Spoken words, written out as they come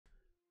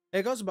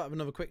Hey guys, about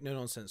another quick no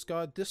nonsense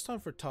guide, this time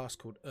for a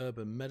task called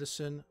Urban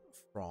Medicine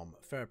from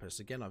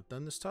Therapist. Again, I've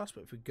done this task,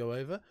 but if we go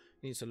over,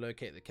 you need to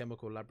locate the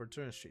chemical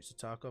laboratory in the streets of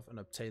Tarkov and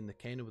obtain the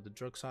cane with the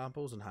drug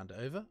samples and hand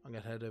it over. I'm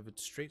going to head over to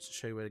streets and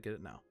show you where to get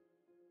it now.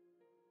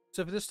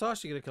 So for this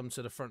task, you're going to come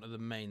to the front of the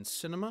main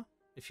cinema.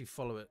 If you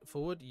follow it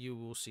forward, you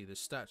will see this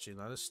statue.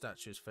 Now this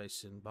statue is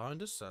facing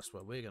behind us, so that's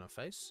where we're going to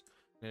face.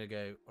 We're going to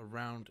go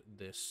around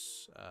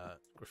this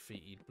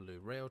graffitied blue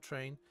rail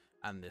train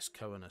and this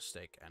Cohen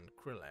Steak and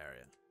Grill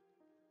area.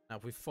 Now,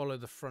 if we follow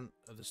the front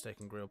of the Steak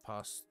and Grill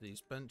past these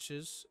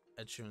benches,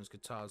 Ed Sheeran's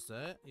guitars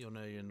there, you'll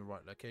know you're in the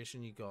right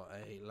location. You got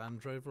a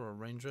Land Rover or a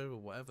Range Rover,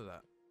 whatever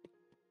that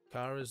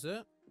car is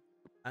there.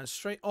 And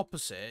straight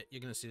opposite, you're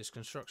going to see this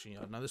construction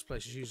yard. Now, this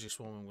place is usually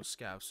swarming with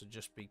scavs, so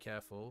just be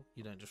careful.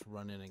 You don't just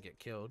run in and get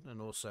killed.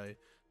 And also,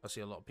 I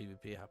see a lot of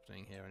PvP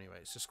happening here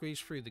anyway. So squeeze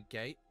through the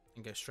gate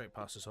and go straight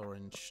past this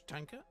orange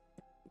tanker.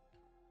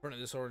 In front of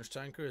this orange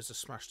tanker is a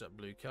smashed up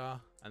blue car,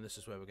 and this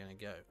is where we're going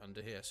to go,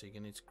 under here. So you're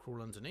going to need to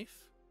crawl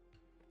underneath.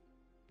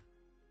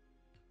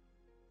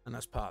 And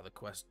that's part of the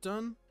quest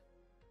done.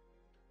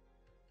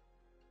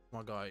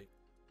 My guy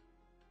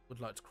would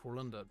like to crawl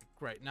under.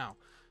 Great. Now,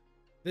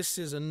 this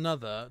is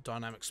another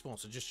dynamic spawn,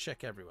 so just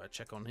check everywhere.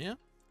 Check on here.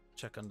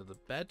 Check under the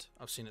bed.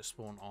 I've seen it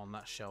spawn on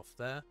that shelf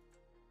there.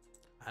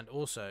 And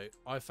also,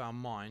 I found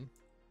mine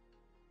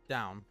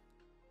down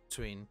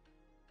between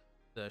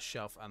the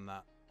shelf and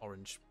that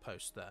orange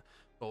post there.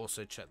 But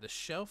also check this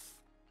shelf.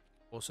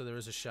 Also, there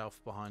is a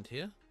shelf behind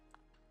here.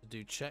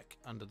 Do check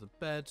under the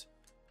bed.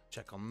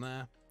 Check on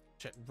there.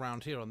 Check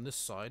round here on this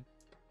side,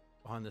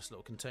 behind this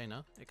little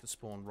container. It can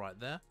spawn right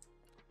there.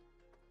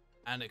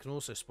 And it can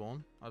also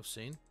spawn, I've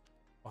seen,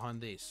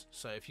 behind these.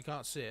 So if you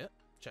can't see it,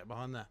 check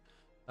behind there.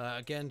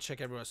 Again,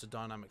 check everywhere it's a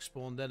dynamic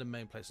spawn. They're the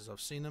main places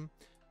I've seen them.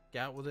 Get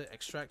out with it,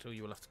 extract, or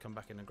you will have to come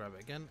back in and grab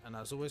it again. And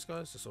as always,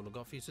 guys, that's all I've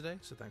got for you today.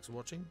 So thanks for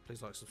watching.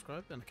 Please like,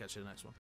 subscribe, and I'll catch you in the next one.